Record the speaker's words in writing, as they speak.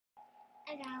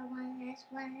I got one less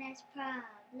problem.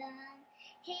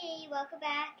 Hey, welcome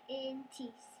back in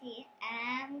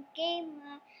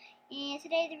TCMgamer. And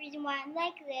today the reason why I'm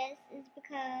like this is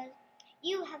because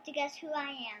you have to guess who I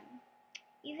am.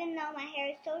 Even though my hair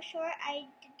is so short, I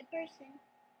did the person.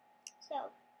 So,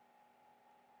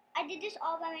 I did this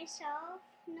all by myself.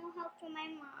 No help from my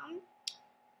mom.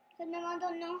 Because my mom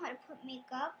don't know how to put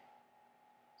makeup.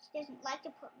 She doesn't like to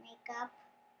put makeup.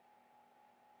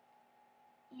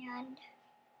 And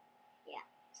yeah,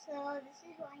 so this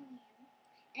is who I am.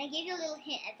 And I gave you a little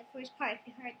hint at the first part if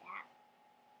you heard that.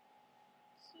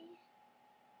 See?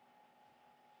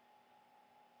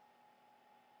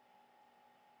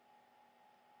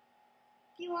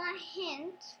 If you want a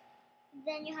hint,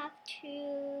 then you have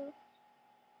to...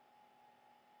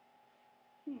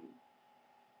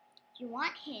 If you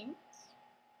want hints,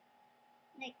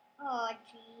 like, oh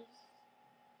jeez.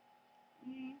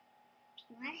 If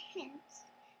you want hints,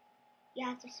 you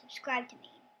have to subscribe to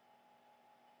me.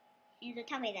 And so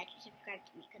tell me that you subscribe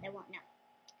to me because I won't know.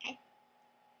 Okay?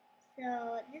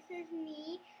 So this is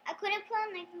me. I couldn't put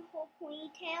on like the whole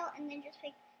ponytail and then just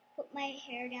like put my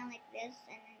hair down like this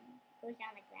and then it goes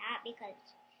down like that because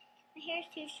my hair is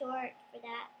too short for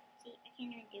that. See, I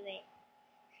can't even do it.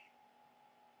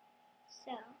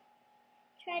 So,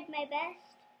 tried my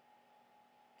best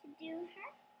to do her.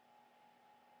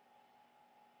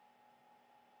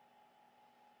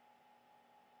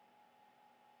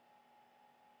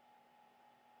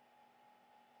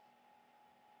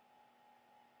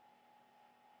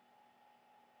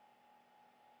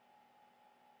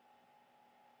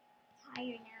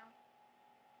 Higher now.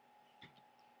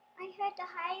 I heard the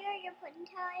higher your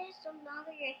ponytail is, the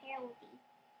longer your hair will be.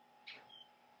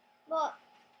 Well,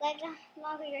 like the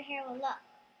longer your hair will look.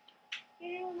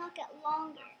 Your hair will not get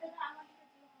longer.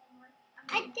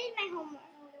 I did my homework.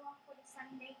 For the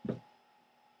Sunday.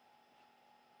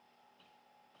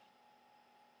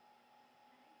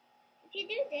 If you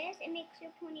do this, it makes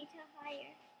your ponytail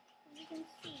higher. As you can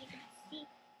see a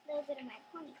little bit of my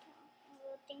ponytail. A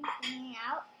little thing hanging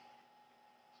out.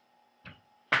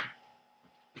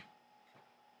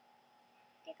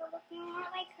 Take a look more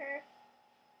like her.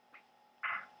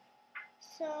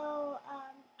 So,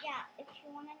 yeah, if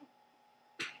you want to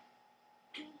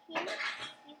hint,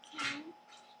 you can.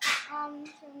 So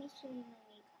let me show you my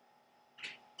makeup.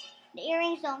 The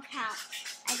earrings don't count.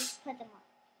 I just put them on.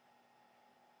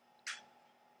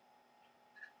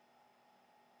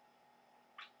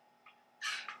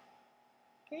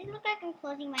 Does it look like I'm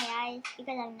closing my eyes?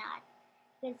 Because I'm not.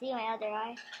 You can see my other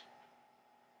eye.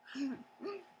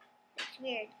 It's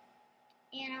weird.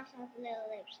 And I also have a little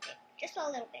lipstick. Just a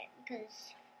little bit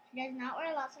because she does not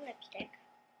wear lots of lipstick.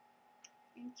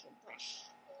 And to blush.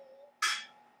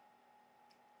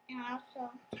 And I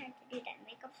also tried to do that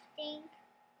makeup thing.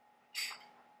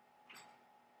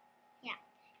 Yeah.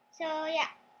 So yeah.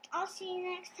 I'll see you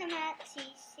next time at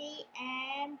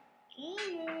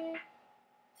TCMgamer.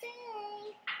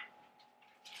 Bye.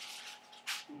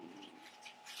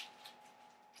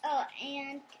 Oh,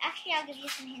 and actually I'll give you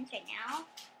some hints right now.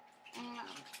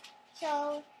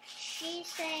 So she's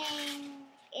saying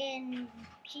bang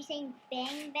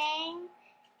bang.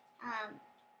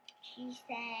 She's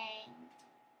saying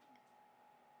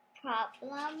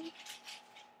problem.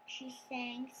 She's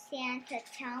saying Santa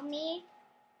tell me.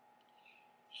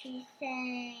 She's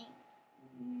saying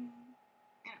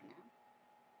I don't know.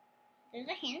 There's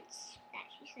a hint that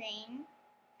she's saying.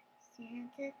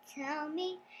 Santa tell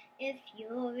me if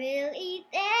you're really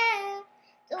there.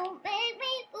 Don't make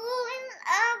me fall in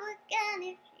love again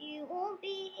if you won't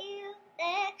be here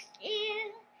next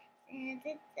year.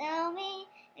 Santa, tell me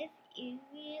if you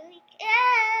really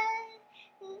care.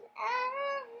 'Cause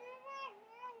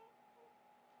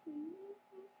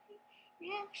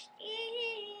next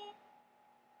year,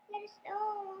 let us know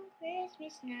on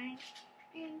Christmas night.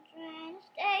 I'm trying to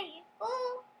stay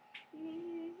cool.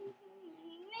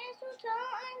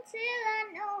 Mistletoe until I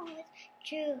know it's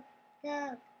true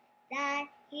love that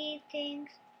he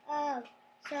thinks of.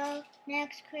 So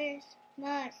next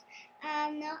Christmas,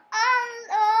 I'm not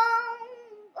alone,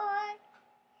 boy.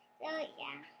 So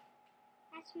yeah,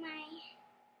 that's my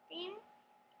thing.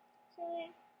 So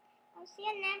I'll see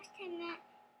you next time at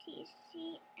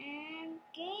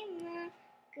TCMgamer.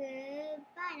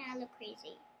 Goodbye. Now I look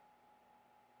crazy.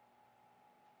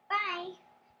 Bye.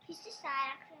 Here's the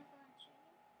side. Actually, I'm going to show you.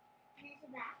 And here's the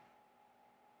back.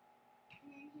 And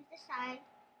then here's the side.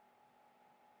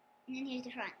 And then here's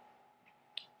the front.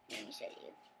 Let me show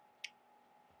you.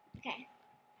 Okay.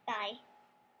 Bye.